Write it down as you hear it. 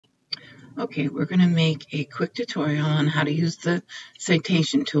Okay, we're going to make a quick tutorial on how to use the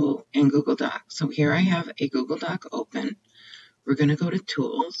citation tool in Google Docs. So here I have a Google Doc open. We're going to go to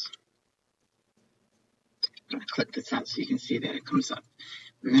Tools. I'm going to click this out so you can see that it comes up.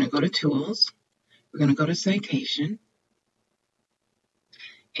 We're going to go to Tools. We're going to go to Citation.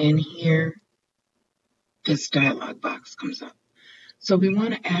 And here, this dialog box comes up. So we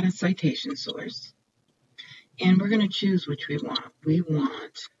want to add a citation source. And we're going to choose which we want. We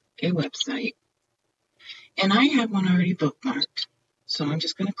want a website. And I have one already bookmarked. So I'm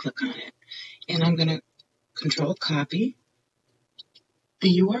just going to click on it. And I'm going to Control copy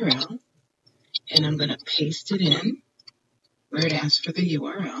the URL. And I'm going to paste it in where it asks for the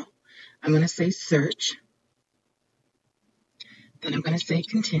URL. I'm going to say search. Then I'm going to say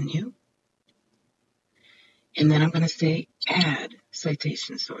continue. And then I'm going to say add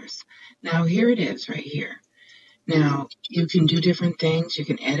citation source. Now here it is right here. Now you can do different things. You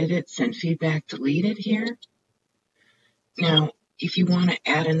can edit it, send feedback, delete it here. Now if you want to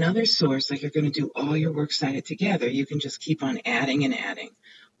add another source, like you're going to do all your works cited together, you can just keep on adding and adding.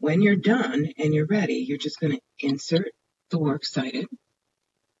 When you're done and you're ready, you're just going to insert the works cited.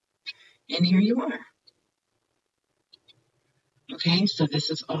 And here you are. Okay, so this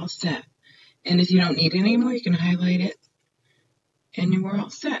is all set. And if you don't need it anymore, you can highlight it and we're all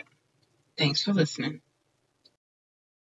set. Thanks for listening.